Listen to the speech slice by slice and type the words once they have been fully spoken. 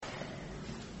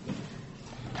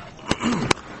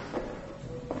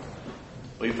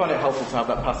Well, you find it helpful to have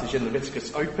that passage in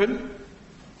Leviticus open.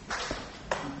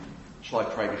 Shall I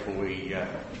pray before we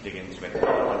dig into it?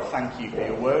 Lord, thank you for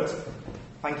your word.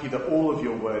 Thank you that all of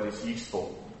your word is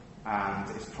useful and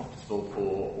is profitable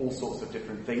for all sorts of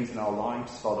different things in our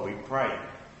lives. Father, we pray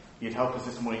you'd help us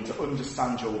this morning to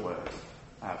understand your word,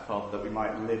 Father, that we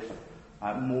might live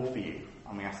more for you.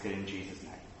 And we ask it in Jesus'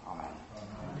 name. Amen.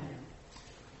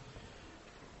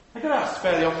 I get asked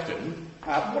fairly often,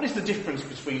 what is the difference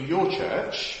between your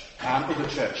church and other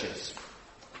churches?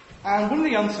 And one of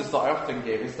the answers that I often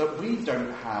give is that we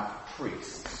don't have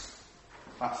priests.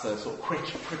 That's a sort of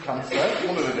quick answer,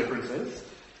 one of the differences.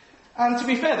 And to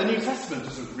be fair, the New Testament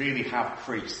doesn't really have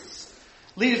priests.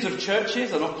 Leaders of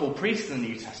churches are not called priests in the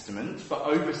New Testament, but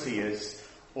overseers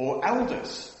or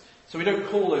elders. So we don't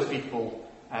call those people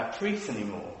priests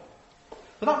anymore.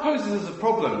 But that poses us a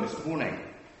problem this morning.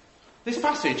 This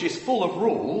passage is full of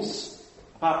rules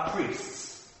about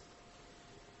priests.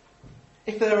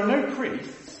 If there are no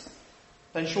priests,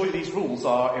 then surely these rules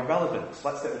are irrelevant.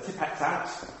 Let's get the Tipp-Ex out,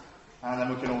 and then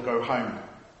we can all go home.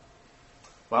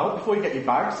 Well, before you get your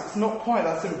bags, it's not quite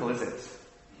that simple, is it?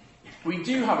 We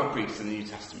do have a priest in the New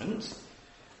Testament.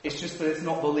 It's just that it's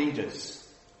not the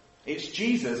leaders. It's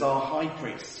Jesus, our high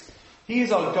priest. He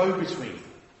is our go-between.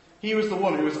 He was the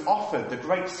one who was offered the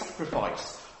great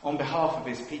sacrifice on behalf of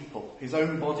his people, his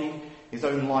own body, his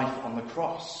own life on the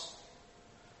cross.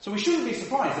 So we shouldn't be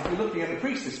surprised if we're looking at the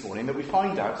priest this morning that we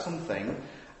find out something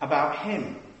about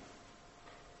him.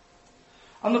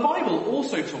 And the Bible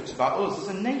also talks about us as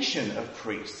a nation of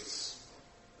priests.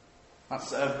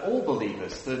 That's all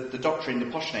believers. The doctrine,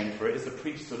 the posh name for it, is the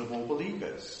priesthood of all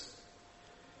believers.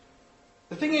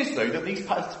 The thing is, though, that these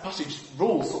passage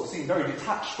rules sort of seem very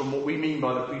detached from what we mean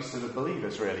by the priesthood of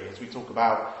believers, really, as we talk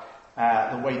about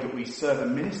the way that we serve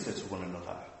and minister to one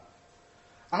another.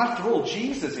 And after all,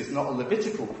 Jesus is not a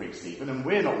Levitical priest even, and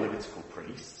we're not Levitical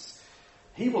priests.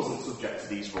 He wasn't subject to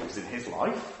these rules in his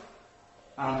life.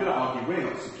 And I'm going to argue we're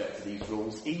not subject to these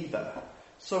rules either.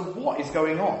 So what is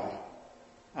going on?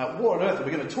 What on earth are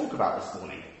we going to talk about this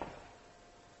morning?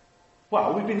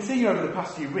 Well, we've been seeing over the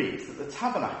past few weeks that the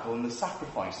tabernacle and the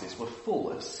sacrifices were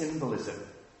full of symbolism.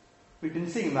 We've been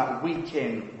seeing that week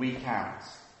in, week out.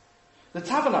 The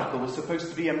tabernacle was supposed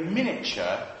to be a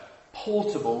miniature,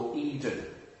 portable Eden.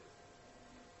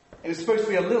 It was supposed to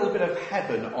be a little bit of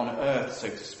heaven on earth, so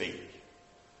to speak.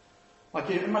 Like,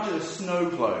 imagine a snow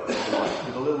globe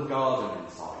with a little garden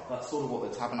inside. That's sort of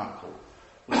what the tabernacle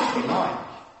was to be like.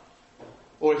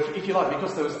 Or if you like,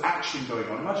 because there was action going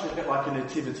on, imagine a bit like a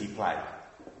nativity play.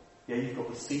 Yeah, you've got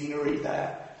the scenery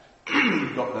there.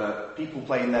 You've got the people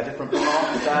playing their different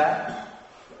parts there.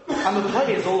 And the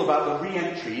play is all about the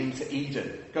re-entry into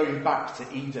Eden, going back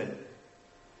to Eden.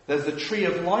 There's the tree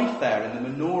of life there in the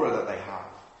menorah that they have.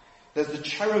 There's the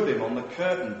cherubim on the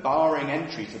curtain barring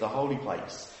entry to the holy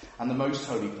place and the most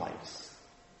holy place.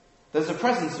 There's the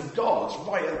presence of God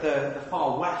right at the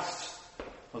far west.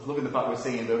 I was loving the fact we're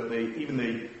seeing even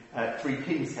the three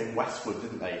kings came westward,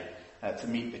 didn't they, to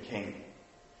meet the king.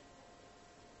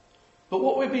 But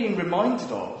what we're being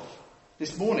reminded of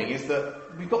this morning is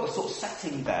that we've got the sort of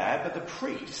setting there, but the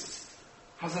priest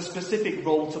has a specific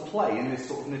role to play in this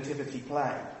sort of nativity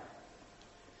play.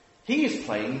 He is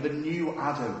playing the new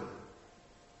Adam,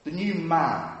 the new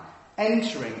man,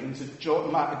 entering into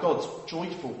God's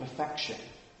joyful perfection.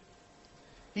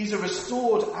 He's a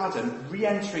restored Adam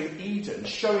re-entering Eden,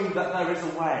 showing that there is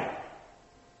a way.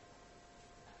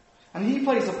 And he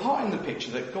plays a part in the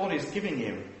picture that God is giving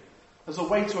him as a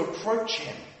way to approach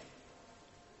him.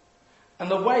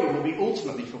 And the way will be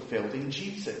ultimately fulfilled in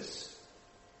Jesus,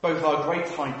 both our great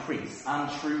high priest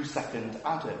and true second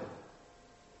Adam.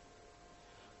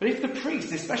 But if the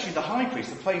priest, especially the high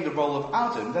priest, are playing the role of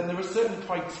Adam, then there are certain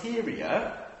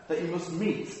criteria that he must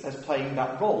meet as playing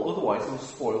that role, otherwise it will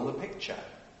spoil the picture.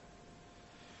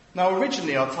 Now,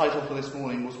 originally our title for this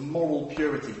morning was Moral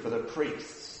Purity for the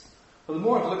Priests. But the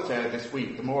more I've looked at it this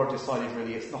week, the more I've decided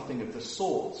really it's nothing of the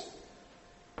sort.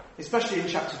 Especially in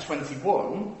chapter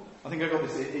 21, I think I got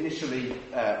this initially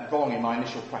wrong in my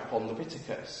initial prep on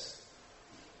Leviticus.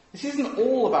 This isn't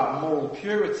all about moral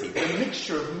purity, but a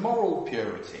mixture of moral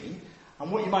purity and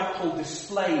what you might call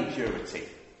display purity.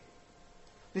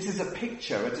 This is a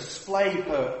picture, a display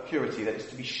purity that is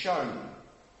to be shown.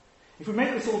 If we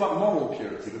make this all about moral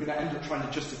purity, we're going to end up trying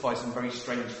to justify some very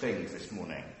strange things this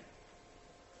morning.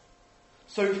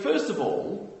 So first of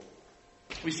all,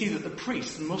 we see that the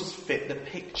priests must fit the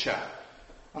picture.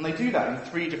 And they do that in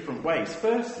three different ways.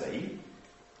 Firstly,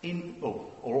 or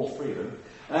all three of them.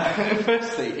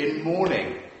 Firstly, in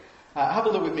mourning. Have a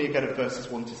look with me again at verses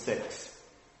 1 to 6.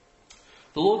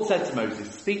 The Lord said to Moses,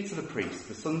 "Speak to the priests,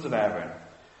 the sons of Aaron,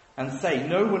 and say,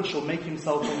 "No one shall make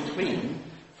himself unclean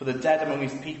for the dead among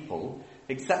his people,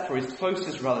 except for his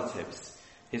closest relatives,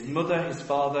 his mother, his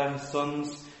father, his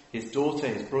sons, his daughter,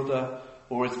 his brother,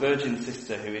 or his virgin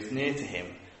sister who is near to him,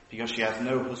 because she has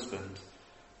no husband.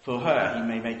 For her he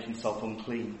may make himself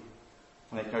unclean."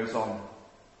 And it goes on.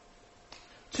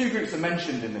 Two groups are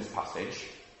mentioned in this passage.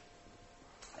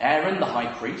 Aaron, the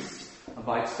high priest, and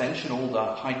by extension all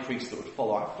the high priests that would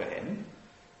follow after him.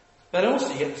 Then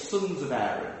also you get the sons of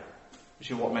Aaron,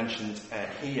 which are what mentioned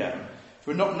here,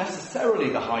 who are not necessarily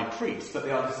the high priest, but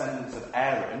they are descendants of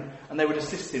Aaron, and they would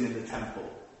assist him in the temple.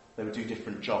 They would do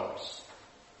different jobs.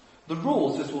 The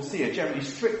rules, as we'll see, are generally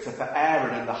stricter for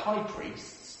Aaron and the high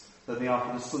priests than they are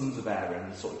for the sons of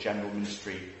Aaron, the sort of general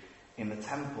ministry in the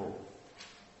temple.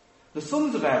 The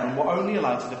sons of Aaron were only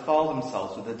allowed to defile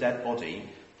themselves with a dead body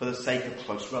for the sake of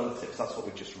close relatives. That's what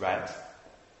we just read.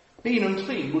 Being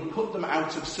unclean would put them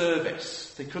out of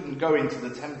service. They couldn't go into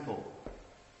the temple.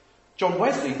 John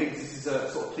Wesley thinks this is a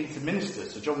sort of plea to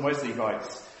ministers. So John Wesley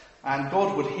writes, "And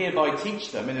God would hereby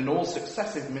teach them, and in all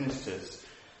successive ministers,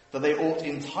 that they ought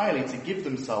entirely to give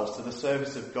themselves to the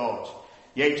service of God,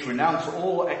 yea, to renounce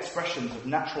all expressions of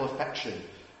natural affection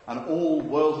and all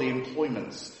worldly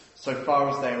employments, so far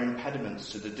as they are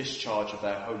impediments to the discharge of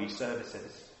their holy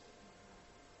services."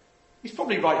 He's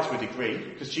probably right to a degree,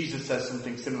 because Jesus says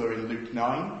something similar in Luke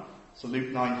 9. So Luke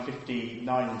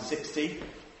 9:59 and 60.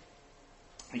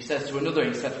 He says to another,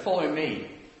 he said, "Follow me."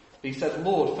 But he said,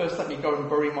 "Lord, first let me go and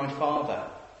bury my father."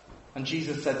 And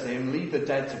Jesus said to him, "Leave the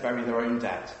dead to bury their own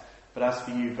dead, but as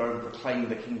for you, go and proclaim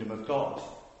the kingdom of God."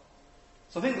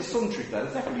 So I think there's some truth there.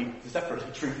 There's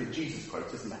definitely truth in Jesus'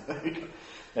 quotes, isn't there?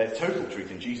 There's total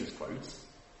truth in Jesus' quotes.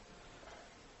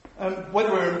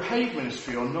 Whether we're in paid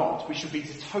ministry or not, we should be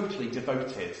totally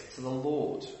devoted to the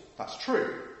Lord. That's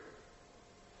true.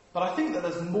 But I think that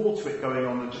there's more to it going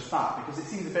on than just that, because it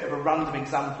seems a bit of a random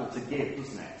example to give,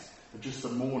 doesn't it? Of just a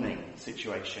mourning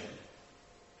situation.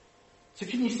 So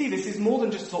can you see this is more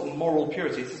than just sort of moral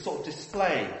purity, it's a sort of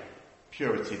display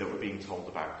purity that we're being told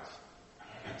about.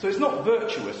 So it's not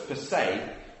virtuous per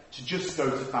se to just go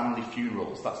to family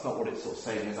funerals. That's not what it's sort of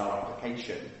saying as our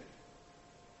application.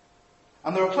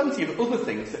 And there are plenty of other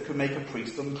things that could make a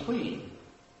priest unclean.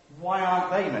 Why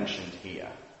aren't they mentioned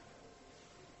here?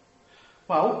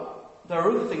 Well, there are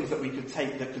other things that we could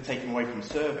take that could take him away from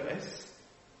service.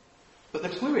 But the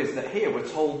clue is that here we're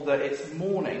told that it's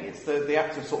mourning. It's the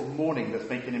act of sort of mourning that's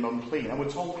making him unclean. And we're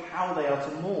told how they are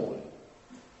to mourn.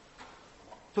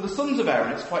 For the sons of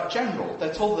Aaron, it's quite general.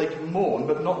 They're told they can mourn,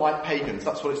 but not like pagans.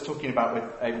 That's what it's talking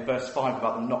about in verse 5,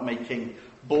 about them not making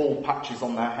bald patches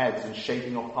on their heads and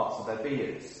shaving off parts of their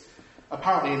beards.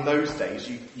 Apparently in those days,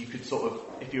 you could sort of,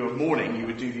 if you were mourning, you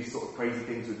would do these sort of crazy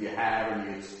things with your hair,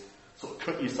 and you'd sort of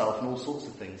cut yourself and all sorts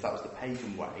of things. That was the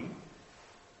pagan way.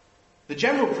 The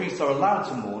general priests are allowed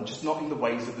to mourn, just not in the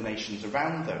ways of the nations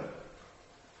around them.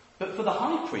 But for the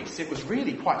high priests, it was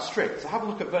really quite strict. So have a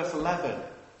look at verse 11.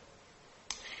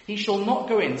 "He shall not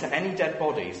go into any dead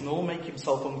bodies, nor make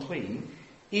himself unclean,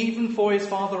 even for his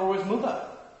father or his mother."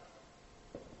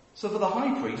 So for the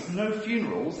high priest, no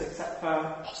funerals except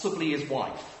for possibly his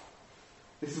wife.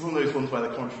 This is one of those ones where the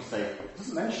commentaries say, it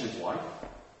doesn't mention his wife,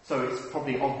 so it's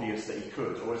probably obvious that he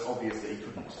could, or it's obvious that he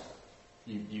couldn't.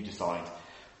 You decide.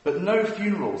 But no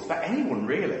funerals for anyone,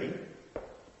 really.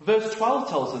 Verse 12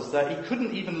 tells us that he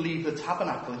couldn't even leave the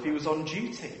tabernacle if he was on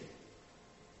duty.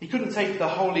 He couldn't take the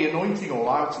holy anointing oil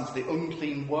out into the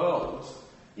unclean world,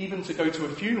 even to go to a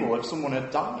funeral if someone had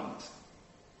died.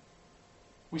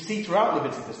 We see throughout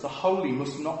Leviticus, the holy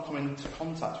must not come into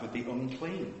contact with the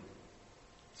unclean.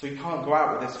 So he can't go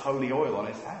out with this holy oil on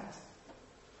his head.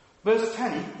 Verse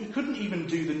 10, he couldn't even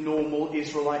do the normal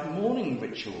Israelite mourning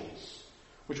rituals,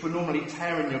 which were normally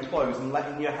tearing your clothes and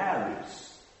letting your hair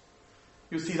loose.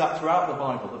 You'll see that throughout the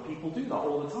Bible, that people do that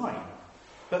all the time.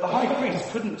 But the high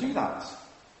priest couldn't do that.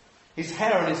 His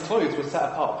hair and his clothes were set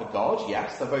apart for God,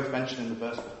 yes, they're both mentioned in the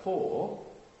verse before.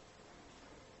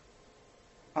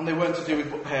 And they weren't for him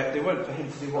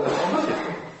to do what he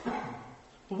wanted.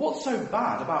 But what's so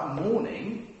bad about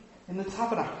mourning in the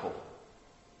tabernacle?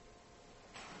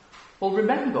 Well,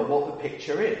 remember what the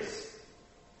picture is.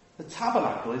 The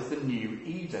tabernacle is the new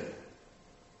Eden.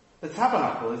 The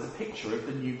tabernacle is a picture of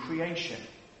the new creation,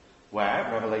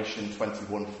 where, Revelation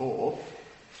 21:4,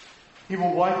 he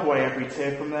will wipe away every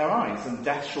tear from their eyes, and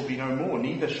death shall be no more,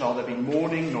 neither shall there be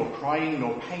mourning, nor crying,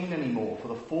 nor pain any more, for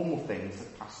the former things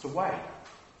have passed away.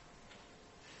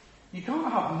 You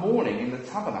can't have mourning in the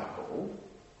tabernacle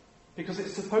because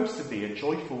it's supposed to be a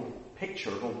joyful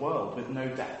picture of a world with no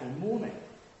death or mourning.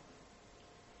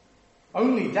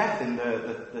 Only death in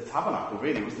the tabernacle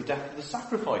really was the death of the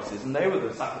sacrifices, and they were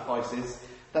the sacrifices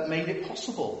that made it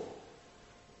possible.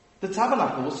 The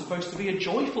tabernacle was supposed to be a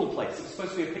joyful place. It's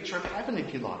supposed to be a picture of heaven,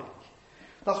 if you like.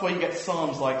 That's why you get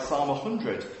psalms like Psalm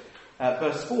 100,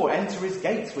 verse 4, enter his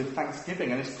gates with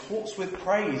thanksgiving and his courts with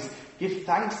praise. Give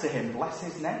thanks to him, bless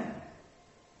his name.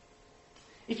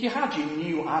 If you had your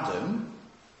new Adam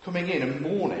coming in and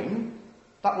mourning,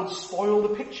 that would spoil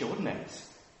the picture, wouldn't it?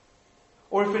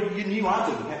 Or if your new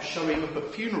Adam kept showing up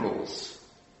at funerals,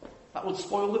 that would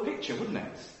spoil the picture, wouldn't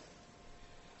it?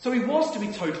 So he was to be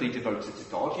totally devoted to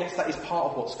God. Yes, that is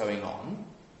part of what's going on.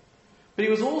 But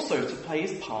he was also to play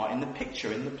his part in the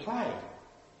picture, in the play.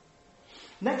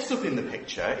 Next up in the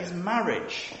picture is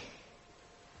marriage.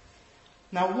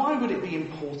 Now, why would it be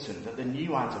important that the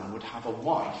new Adam would have a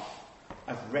wife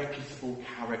of reputable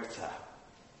character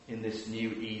in this new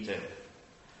Eden?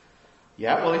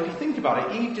 Yeah, well, if you think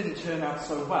about it, Eve didn't turn out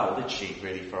so well, did she,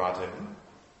 really, for Adam?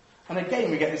 And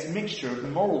again, we get this mixture of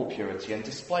moral purity and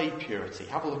displayed purity.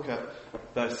 Have a look at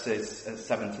verses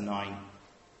 7 to 9.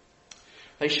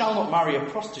 They shall not marry a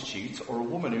prostitute or a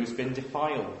woman who has been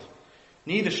defiled.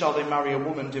 Neither shall they marry a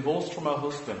woman divorced from her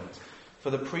husband, for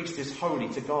the priest is holy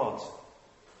to God.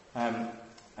 And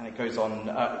it goes on,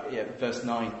 verse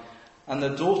 9. And the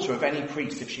daughter of any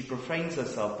priest, if she profanes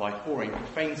herself by whoring,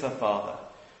 profanes her father,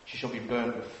 she shall be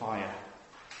burnt with fire.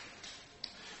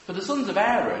 For the sons of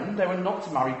Aaron, they were not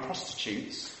to marry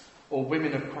prostitutes or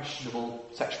women of questionable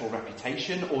sexual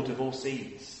reputation or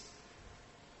divorcees.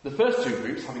 The first two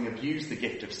groups having abused the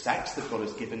gift of sex that God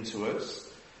has given to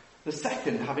us. The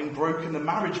second having broken the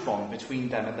marriage bond between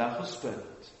them and their husband.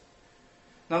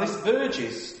 Now this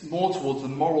verges more towards the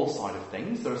moral side of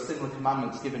things. There are similar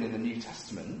commandments given in the New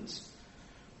Testament.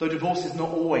 Though divorce is not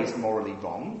always morally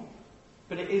wrong,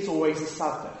 but it is always a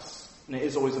sadness, and it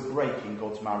is always a break in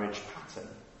God's marriage pattern.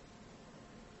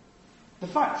 The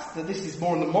fact that this is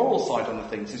more on the moral side on the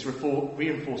things is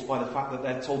reinforced by the fact that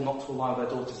they're told not to allow their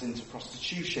daughters into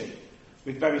prostitution,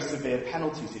 with very severe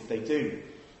penalties if they do.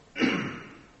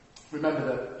 Remember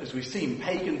that, as we've seen,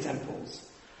 pagan temples...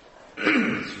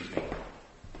 Excuse me.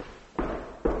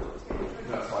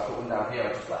 That's why I put one down here,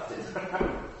 I just left it.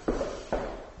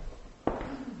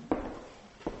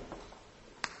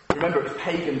 Remember, it was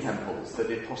pagan temples that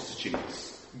did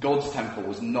prostitutes. God's temple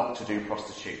was not to do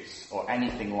prostitutes or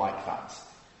anything like that.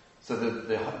 So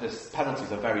the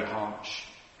penalties are very harsh.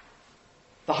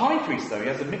 The high priest, though, he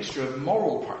has a mixture of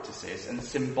moral practices and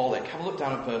symbolic. Have a look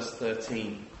down at verse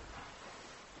 13.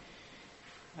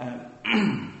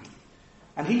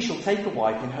 And he shall take a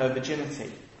wife in her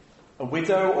virginity, a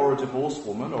widow or a divorced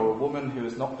woman, or a woman who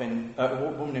has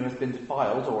been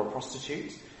defiled, or a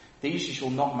prostitute. These he shall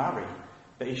not marry,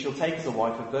 but he shall take as a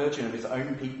wife a virgin of his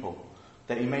own people,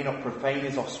 that he may not profane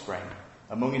his offspring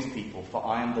among his people, for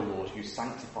I am the Lord who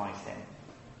sanctifies him.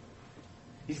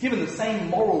 He's given the same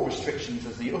moral restrictions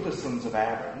as the other sons of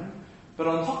Aaron, but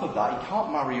on top of that, he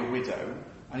can't marry a widow,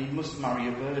 and he must marry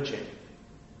a virgin.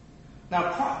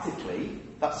 Now, practically,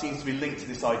 that seems to be linked to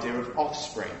this idea of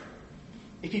offspring.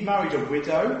 If he married a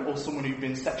widow or someone who'd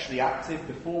been sexually active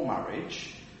before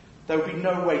marriage, there would be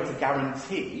no way to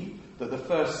guarantee that the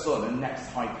first son and next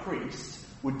high priest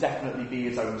would definitely be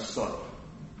his own son.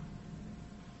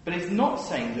 But it's not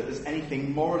saying that there's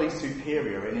anything morally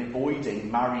superior in avoiding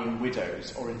marrying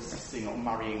widows or insisting on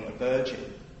marrying a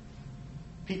virgin.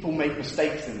 People make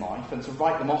mistakes in life, and to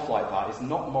write them off like that is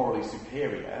not morally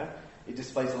superior. It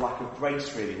displays a lack of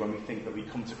grace, really, when we think that we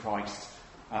come to Christ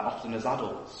often as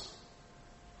adults.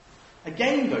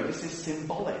 Again, though, this is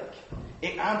symbolic.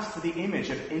 It adds to the image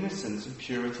of innocence and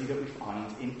purity that we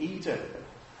find in Eden.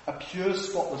 A pure,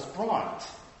 spotless bride,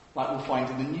 like we'll find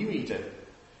in the new Eden.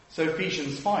 So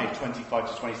Ephesians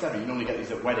 5:25 to 27, you normally get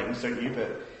these at weddings, don't you?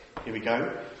 But here we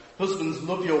go. Husbands,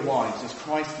 love your wives as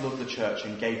Christ loved the church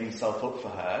and gave himself up for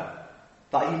her,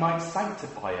 that he might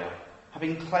sanctify her,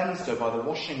 having cleansed her by the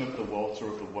washing of the water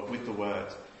with the word,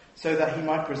 so that he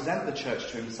might present the church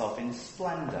to himself in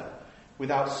splendour,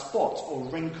 without spot or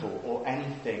wrinkle or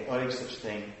anything, or any such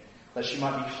thing, that she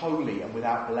might be holy and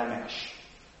without blemish.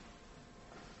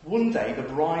 One day the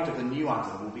bride of the new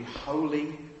Adam will be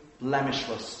holy,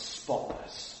 blemishless,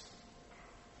 spotless.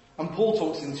 And Paul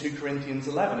talks in 2 Corinthians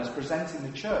 11 as presenting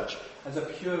the church as a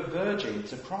pure virgin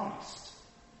to Christ.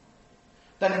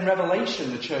 Then in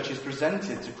Revelation, the church is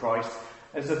presented to Christ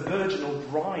as a virginal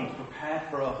bride prepared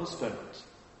for her husband.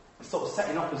 It's sort of set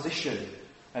in opposition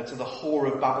to the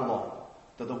whore of Babylon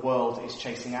that the world is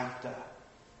chasing after.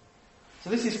 So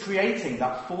this is creating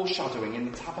that foreshadowing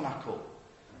in the tabernacle.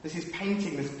 This is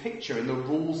painting this picture in the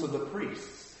rules of the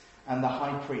priests and the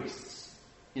high priests.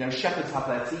 Shepherds have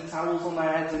their tea towels on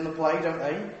their heads in the play, don't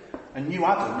they? And new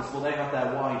Adams, well, they have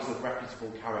their wives of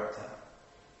reputable character.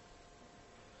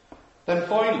 Then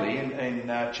finally, in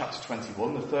chapter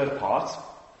 21, the third part,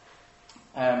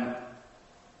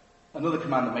 another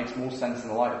command that makes more sense in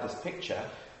the light of this picture,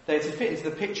 they're to fit into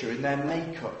the picture in their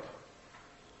makeup.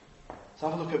 So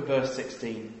have a look at verse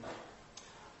 16.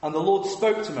 And the Lord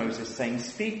spoke to Moses, saying,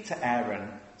 "Speak to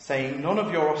Aaron, saying, none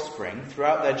of your offspring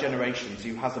throughout their generations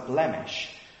who has a blemish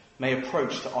may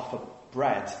approach to offer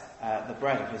bread, the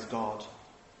bread of his God.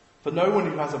 For no one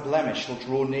who has a blemish shall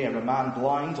draw near, a man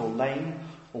blind or lame,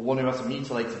 or one who has a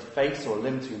mutilated face or a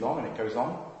limb too long," and it goes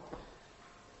on.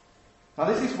 Now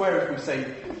this is where, if we say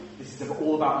this is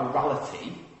all about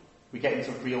morality, we get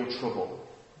into real trouble.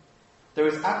 There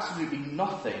is absolutely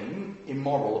nothing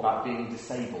immoral about being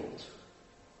disabled,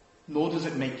 nor does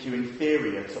it make you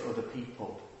inferior to other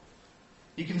people.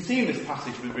 You can see in this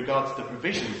passage with regard to the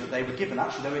provisions that they were given.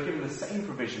 Actually, they were given the same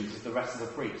provisions as the rest of the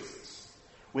priests,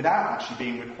 without actually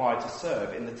being required to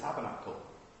serve in the tabernacle.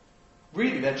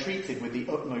 Really, they're treated with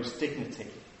the utmost dignity.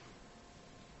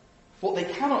 What they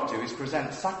cannot do is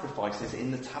present sacrifices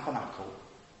in the tabernacle.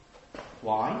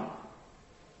 Why?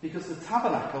 Because the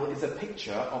tabernacle is a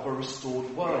picture of a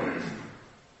restored world.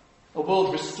 A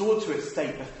world restored to its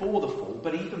state before the fall,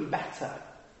 but even better.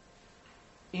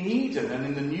 In Eden and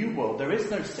in the new world, there is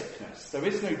no sickness, there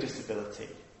is no disability.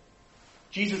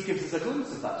 Jesus gives us a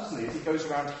glimpse of that, doesn't he, as he goes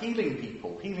around healing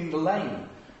people, healing the lame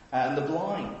and the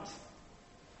blind.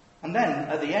 And then,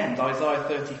 at the end, Isaiah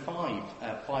 35,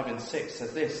 5 and 6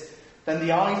 says this, "Then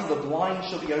the eyes of the blind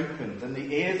shall be opened, and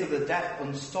the ears of the deaf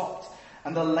unstopped,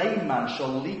 and the lame man shall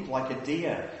leap like a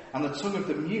deer, and the tongue of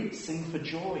the mute sing for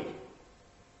joy."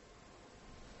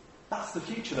 That's the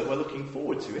future that we're looking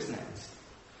forward to, isn't it?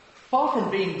 Far from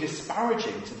being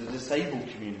disparaging to the disabled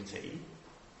community,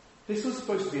 this was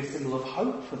supposed to be a symbol of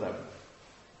hope for them.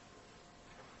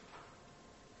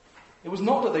 It was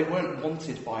not that they weren't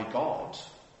wanted by God.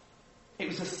 It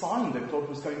was a sign that God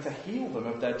was going to heal them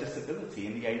of their disability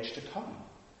in the age to come.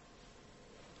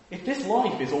 If this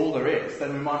life is all there is,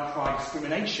 then we might try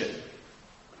discrimination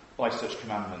by such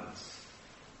commandments.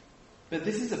 But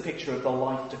this is a picture of the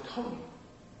life to come,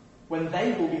 when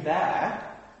they will be there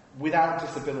without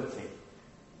disability.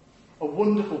 A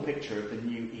wonderful picture of the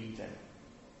new Eden.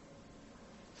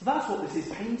 So that's what this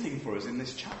is painting for us in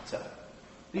this chapter.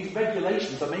 These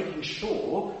regulations are making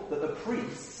sure that the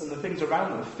priests and the things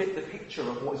around them fit the picture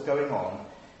of what is going on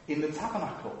in the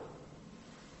tabernacle.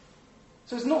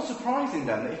 So it's not surprising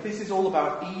then that if this is all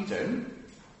about Eden,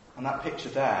 and that picture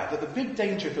there, that the big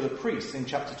danger for the priests in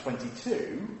chapter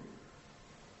 22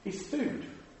 is food.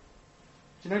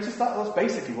 Do you notice that? That's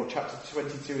basically what chapter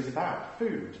 22 is about,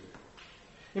 food.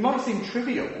 It might seem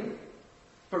trivial,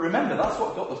 but remember, that's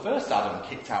what got the first Adam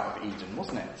kicked out of Eden,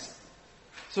 wasn't it?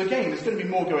 So again, there's going to be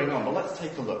more going on, but let's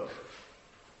take a look.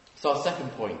 So our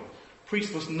second point,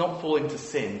 priests must not fall into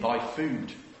sin by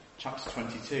food, chapter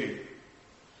 22.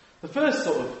 The first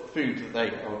sort of food that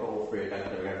they... Oh, I've got all three again,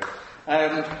 there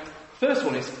we go. First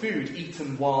one is food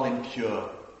eaten while impure.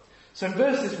 So in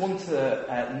verses 1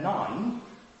 to 9,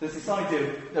 there's this idea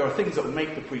of there are things that will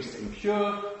make the priest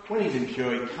impure. When he's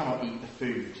impure, he cannot eat the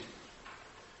food.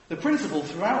 The principle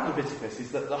throughout Leviticus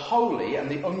is that the holy and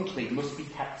the unclean must be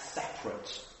kept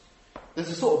separate. There's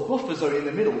a sort of buffer zone in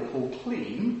the middle called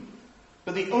clean,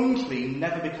 but the unclean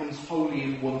never becomes holy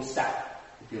in one step,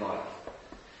 if you like.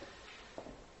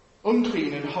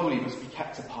 Unclean and holy must be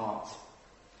kept apart.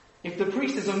 If the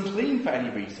priest is unclean for any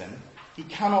reason, he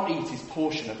cannot eat his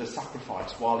portion of the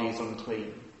sacrifice while he is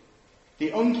unclean. The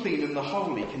unclean and the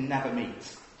holy can never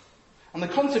meet. And the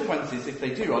consequences, if they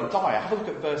do, are dire. Have a look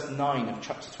at verse 9 of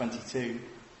chapter 22.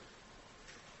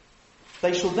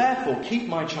 "They shall therefore keep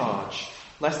my charge,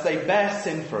 lest they bear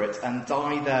sin for it and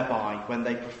die thereby when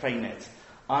they profane it.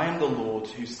 I am the Lord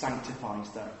who sanctifies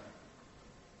them."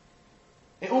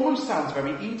 It almost sounds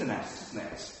very Eden-esque,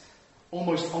 doesn't it?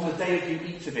 Almost, on the day you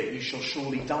eat of it, you shall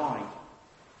surely die.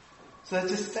 So they're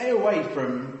to stay away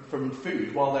from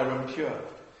food while they're impure.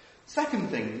 Second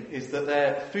thing is that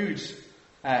their food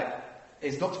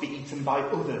is not to be eaten by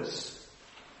others.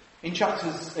 In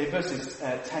verses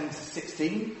 10 to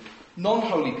 16,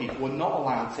 non-holy people were not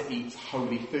allowed to eat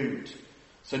holy food.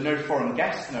 So no foreign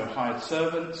guests, no hired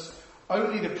servants,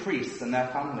 only the priests and their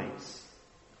families.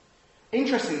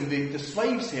 Interestingly, the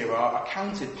slaves here are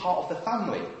accounted part of the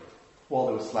family while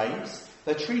they were slaves.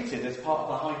 They're treated as part of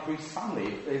the high priest's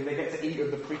family. They get to eat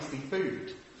of the priestly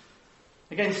food.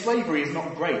 Again, slavery is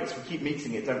not great. We keep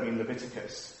meeting it, don't we, in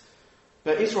Leviticus.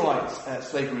 But Israelite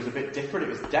slavery was a bit different. It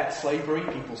was debt slavery.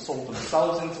 People sold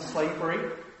themselves into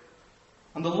slavery.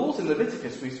 And the laws in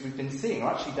Leviticus we've been seeing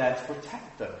are actually there to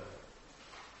protect them.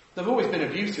 There have always been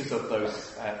abuses of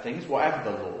those things, whatever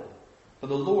the law. But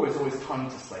the law is always kind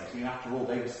to slaves. I mean, after all,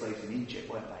 they were slaves in Egypt,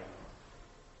 weren't they?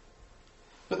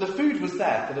 But the food was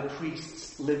there for the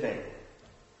priest's living.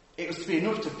 It was to be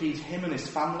enough to feed him and his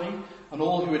family and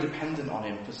all who were dependent on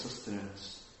him for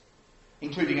sustenance,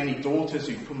 including any daughters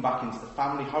who'd come back into the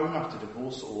family home after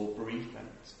divorce or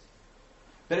bereavement.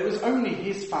 But it was only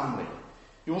his family.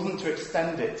 He wasn't to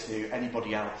extend it to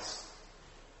anybody else.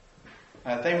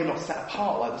 They were not set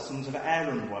apart like the sons of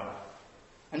Aaron were.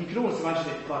 And you can almost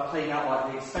imagine it like playing out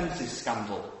like the expenses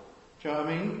scandal. Do you know what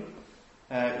I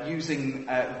mean? Using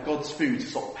God's food to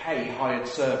sort of pay hired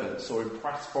servants or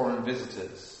impress foreign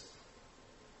visitors.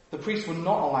 The priests were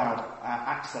not allowed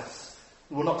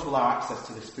were not to allow access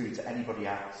to this food to anybody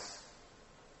else.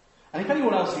 And if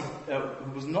anyone else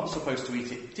who was not supposed to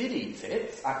eat it did eat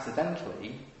it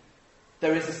accidentally,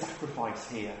 there is a sacrifice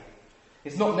here.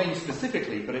 It's not named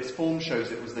specifically, but its form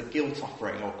shows it was the guilt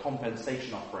offering or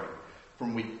compensation offering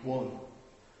from week 1,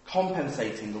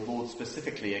 compensating the Lord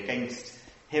specifically against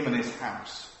him and his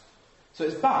house. So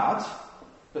it's bad,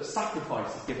 but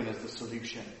sacrifice is given as the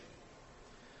solution.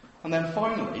 And then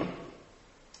finally,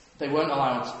 they weren't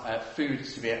allowed food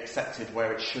to be accepted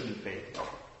where it shouldn't be.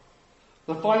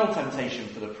 The final temptation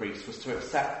for the priests was to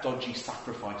accept dodgy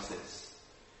sacrifices.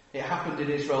 It happened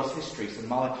in Israel's history, so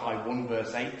Malachi 1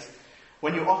 verse 8.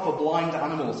 When you offer blind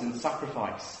animals in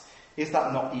sacrifice, is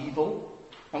that not evil?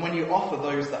 And when you offer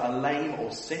those that are lame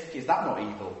or sick, is that not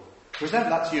evil? Present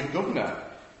that to your governor.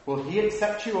 Will he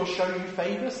accept you or show you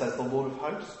favour, says the Lord of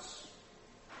hosts?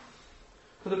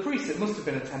 For the priests, it must have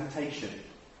been a temptation.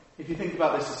 If you think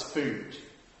about this as food.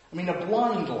 I mean, a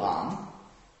blind lamb,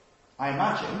 I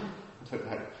imagine, I don't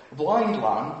know, a blind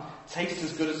lamb tastes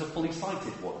as good as a fully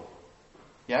sighted one.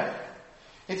 Yeah?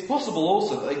 It's possible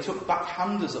also that they took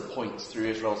backhanders at points through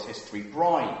Israel's history,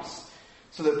 bribes,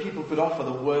 so that people could offer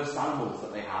the worst animals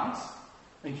that they had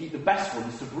and keep the best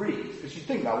ones to breed. Because you'd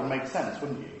think that would make sense,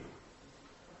 wouldn't you?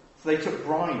 So they took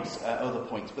bribes at other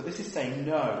points, but this is saying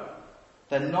no,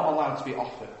 they're not allowed to be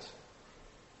offered.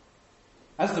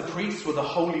 As the priests were the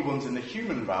holy ones in the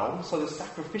human realm, so the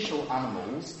sacrificial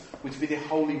animals were to be the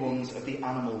holy ones of the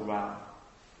animal realm.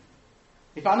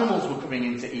 If animals were coming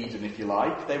into Eden, if you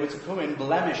like, they were to come in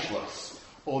blemishless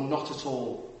or not at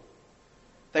all.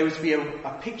 They were to be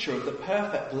a picture of the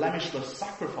perfect blemishless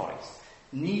sacrifice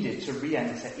needed to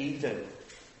re-enter Eden.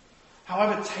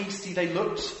 However tasty they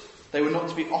looked, they were not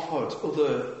to be offered,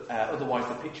 otherwise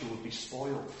the picture would be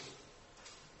spoiled.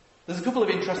 There's a couple of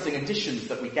interesting additions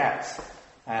that we get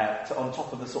on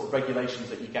top of the sort of regulations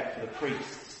that you get for the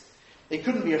priests. It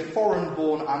couldn't be a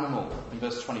foreign-born animal, in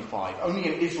verse 25.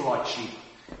 Only an Israelite sheep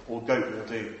or goat will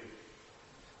do.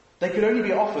 They could only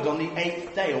be offered on the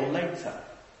 8th day or later.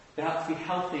 They had to be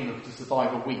healthy enough to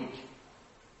survive a week.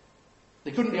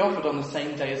 They couldn't be offered on the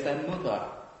same day as their mother.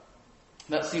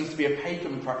 That seems to be a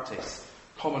pagan practice,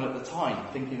 common at the time,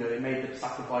 thinking that it made the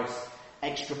sacrifice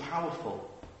extra powerful.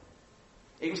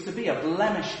 It was to be a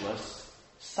blemishless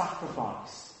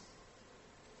sacrifice.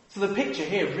 So the picture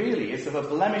here really is of a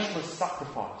blemishless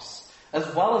sacrifice,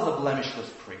 as well as a blemishless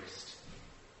priest.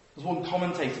 As one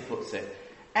commentator puts it,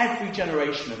 every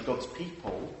generation of God's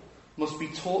people must be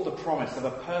taught the promise of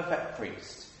a perfect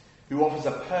priest who offers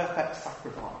a perfect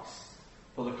sacrifice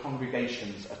for the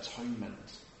congregation's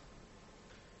atonement.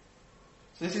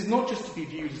 So this is not just to be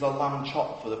viewed as a lamb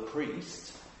chop for the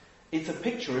priest, it's a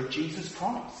picture of Jesus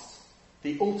Christ,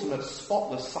 the ultimate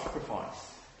spotless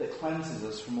sacrifice that cleanses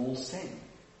us from all sin.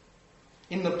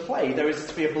 In the play, there is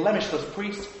to be a blemishless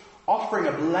priest offering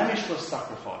a blemishless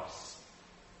sacrifice.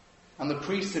 And the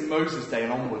priests in Moses' day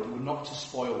and onward were not to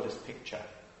spoil this picture.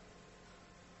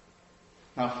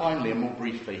 Now finally, and more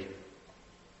briefly,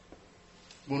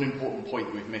 one important point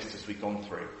that we've missed as we've gone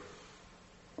through.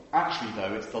 Actually,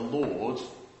 though, it's the Lord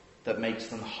that makes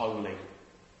them holy.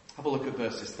 Have a look at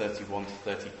verses 31 to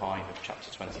 35 of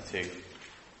chapter 22.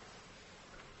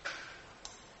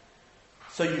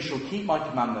 So you shall keep my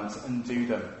commandments and do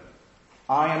them.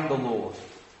 I am the Lord,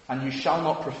 and you shall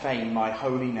not profane my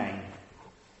holy name,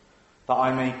 that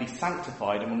I may be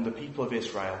sanctified among the people of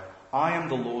Israel. I am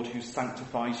the Lord who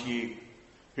sanctifies you,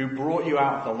 who brought you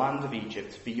out of the land of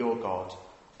Egypt to be your God.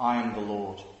 I am the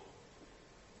Lord.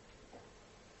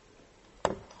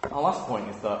 Our last point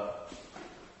is that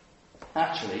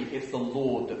actually it's the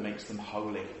Lord that makes them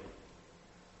holy.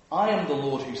 I am the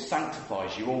Lord who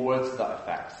sanctifies you, or words to that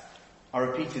effect, are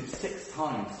repeated 6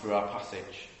 times through our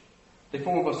passage. They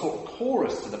form a sort of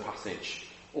chorus to the passage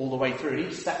all the way through,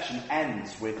 and each section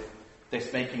ends with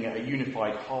this making it a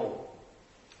unified whole.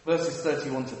 Verses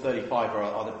 31 to 35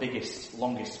 are the biggest,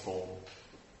 longest form.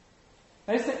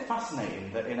 Now, isn't it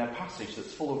fascinating that in a passage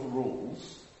that's full of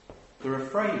rules, the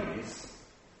refrain is,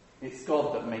 it's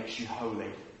God that makes you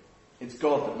holy. It's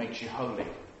God that makes you holy.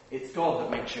 It's God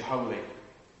that makes you holy.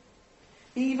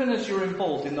 Even as you're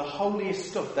involved in the holiest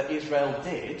stuff that Israel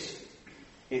did,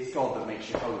 it's God that makes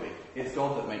you holy. It's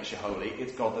God that makes you holy.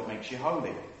 It's God that makes you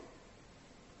holy.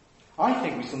 I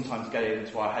think we sometimes get it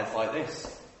into our heads like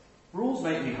this. Rules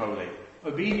make me holy.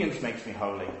 Obedience makes me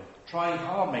holy. Trying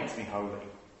hard makes me holy.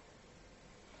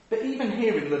 But even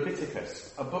here in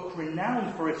Leviticus, a book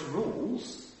renowned for its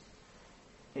rules,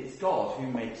 it's God who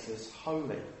makes us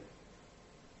holy.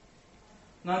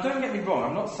 Now, don't get me wrong,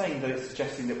 I'm not saying that it's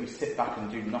suggesting that we sit back and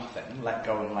do nothing, let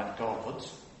go and let God.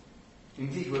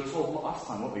 Indeed, we were told last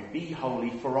time, what we be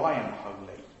holy, for I am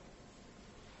holy.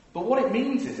 But what it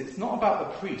means is, it's not about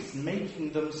the priests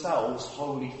making themselves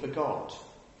holy for God.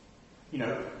 You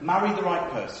know, marry the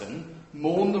right person,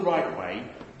 mourn the right way,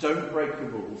 don't break the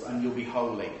rules, and you'll be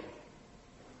holy.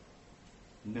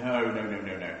 No.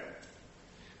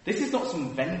 This is not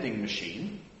some vending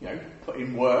machine, put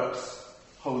in works,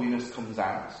 holiness comes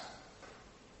out.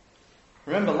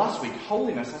 Remember last week,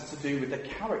 holiness has to do with the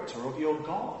character of your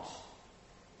God.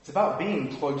 It's about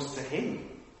being close to Him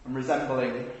and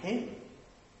resembling Him.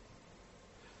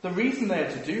 The reason they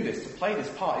are to do this, to play this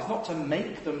part, is not to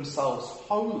make themselves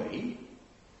holy,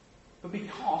 but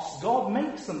because God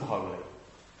makes them holy.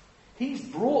 He's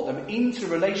brought them into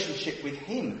relationship with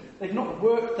Him. They've not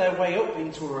worked their way up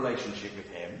into a relationship with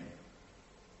Him.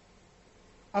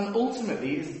 And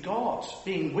ultimately, it is God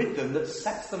being with them that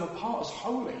sets them apart as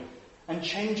holy and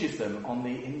changes them on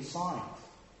the inside.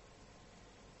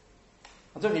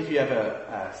 I don't know if you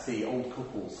ever see old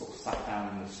couples sort of sat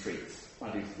down in the streets. I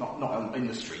do, not in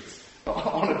the streets, but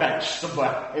on a bench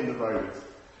somewhere in the road.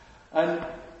 And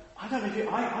I don't know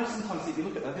if I sometimes think, if you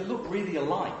look at them, they look really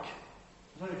alike.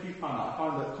 I don't know if you find that. I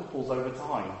find that couples over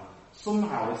time,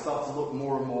 somehow they start to look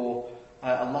more and more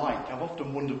alike. I've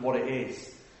often wondered what it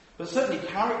is. But certainly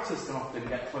characters can often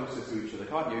get closer to each other,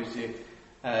 can't you?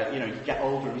 As you get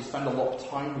older and you spend a lot of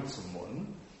time with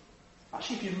someone.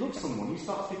 Actually, if you love someone, you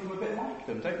start to become a bit like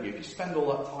them, don't you? If you spend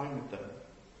all that time with them.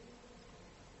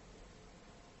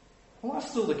 Well, that's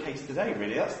still the case today,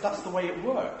 really. That's the way it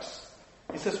works.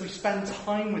 It's as we spend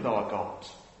time with our God,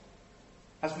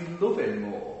 as we love Him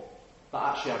more, that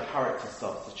actually our character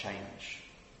starts to change.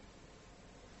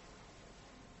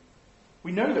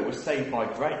 We know that we're saved by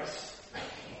grace,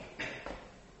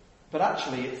 but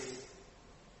actually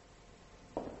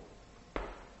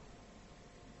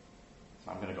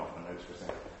I'm going to go off my notes for a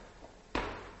second.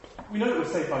 We know that we're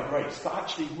saved by grace, but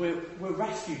actually we're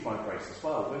rescued by grace as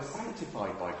well. We're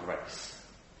sanctified by grace.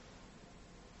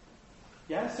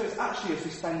 Yeah, so it's actually as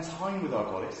we spend time with our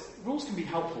God, rules can be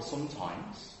helpful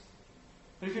sometimes.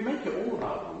 But if you make it all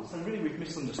about rules, then really we've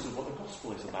misunderstood what the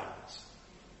gospel is about.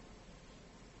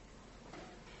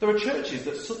 There are churches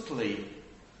that subtly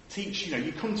teach,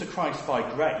 you come to Christ by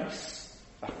grace,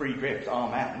 a free gift,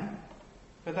 amen,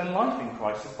 but then life in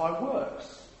Christ is by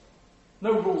works.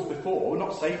 No rules before, we're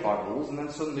not saved by rules, and then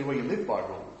suddenly you live by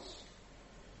rules.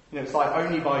 It's like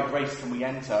only by grace can we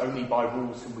enter, only by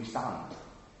rules can we stand.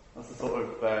 That's the sort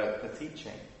of the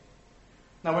teaching.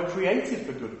 Now we're created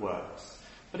for good works,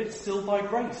 but it's still by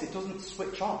grace, it doesn't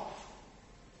switch off.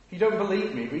 If you don't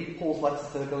believe me, read Paul's letter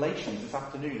to the Galatians this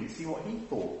afternoon and see what he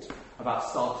thought about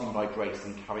starting by grace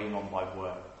and carrying on by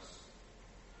works.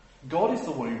 God is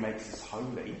the one who makes us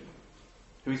holy,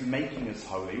 who is making us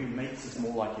holy, who makes us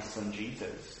more like His Son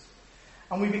Jesus.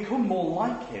 And we become more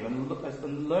like Him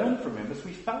and learn from Him as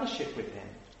we fellowship with Him.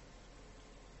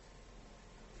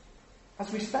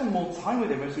 As we spend more time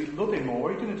with Him, as we love Him more,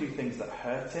 are we going to do things that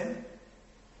hurt Him?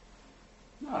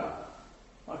 No.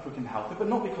 Not if we can help it, but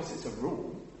not because it's a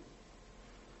rule.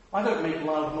 I don't make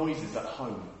loud noises at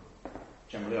home.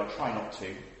 Generally, I try not to.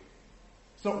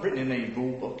 It's not written in any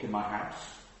rule book in my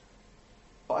house.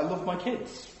 But I love my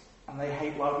kids, and they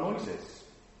hate loud noises.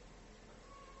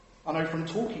 I know from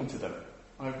talking to them,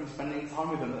 I know from spending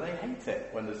time with them that they hate it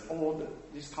when they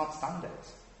just can't stand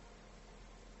it.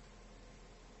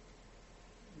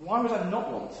 Why would I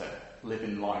not want to live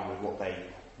in line with what they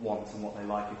want and what they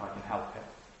like if I can help it?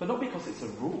 But not because it's a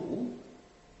rule,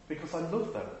 because I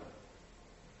love them.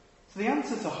 So the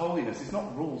answer to holiness is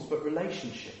not rules, but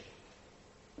relationship.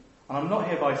 And I'm not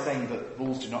hereby saying that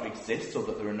rules do not exist or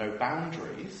that there are no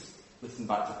boundaries. Listen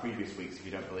back to previous weeks if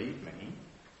you don't believe me.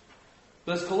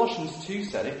 But as Colossians 2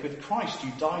 said, if with Christ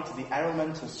you died to the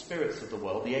elemental spirits of the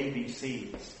world, the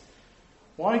ABCs,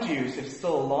 why do you, if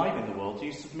still alive in the world, do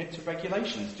you submit to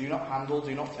regulations? Do not handle,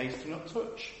 do not taste, do not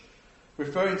touch.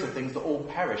 referring to things that all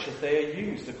perish as they are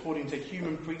used according to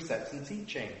human precepts and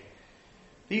teaching.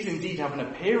 These indeed have an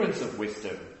appearance of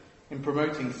wisdom in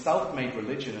promoting self-made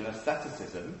religion and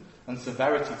asceticism and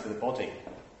severity to the body,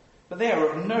 but they are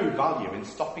of no value in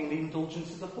stopping the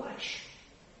indulgence of the flesh.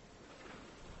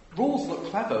 Rules look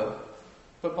clever,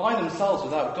 but by themselves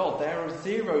without God, they are of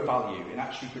zero value in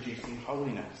actually producing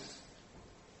holiness.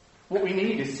 What we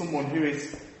need is someone who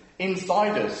is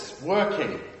inside us,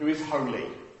 working, who is holy.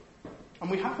 And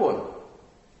we have one,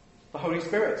 the Holy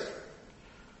Spirit.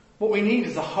 What we need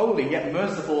is a holy yet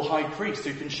merciful high priest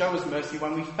who can show us mercy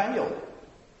when we fail.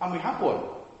 And we have one,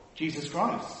 Jesus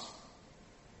Christ.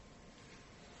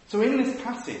 So in this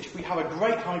passage, we have a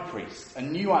great high priest, a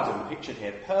new Adam pictured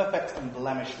here, perfect and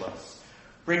blemishless,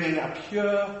 bringing a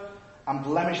pure and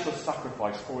blemishless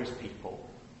sacrifice for his people.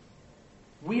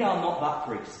 We are not that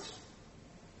priest,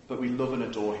 but we love and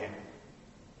adore him.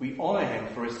 We honour him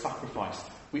for his sacrifice.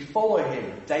 We follow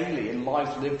him daily in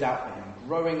lives lived out for him,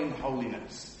 growing in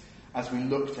holiness as we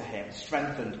look to him,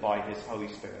 strengthened by his Holy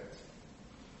Spirit.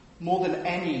 More than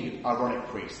any ironic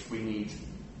priest, we need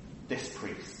this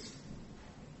priest.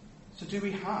 So do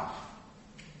we have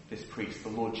this priest, the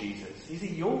Lord Jesus? Is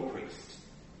he your priest?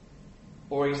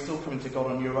 Or are you still coming to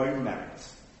God on your own merit,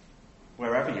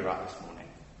 wherever you're at this morning?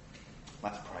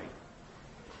 Let's pray.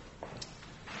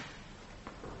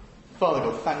 Father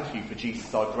God, thank you for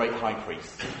Jesus, our great high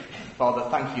priest. Father,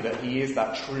 thank you that he is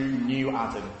that true new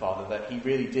Adam, Father, that he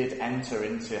really did enter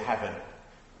into heaven.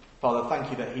 Father, thank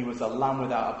you that he was a lamb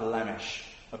without a blemish,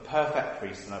 a perfect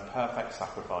priest and a perfect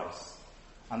sacrifice,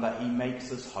 and that he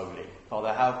makes us holy.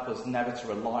 Father, help us never to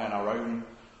rely on our own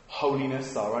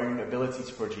holiness, our own ability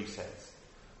to produce it.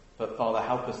 But Father,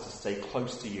 help us to stay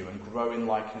close to you and grow in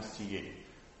likeness to you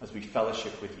as we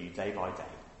fellowship with you day by day.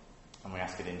 And we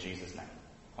ask it in Jesus' name.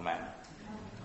 Amen.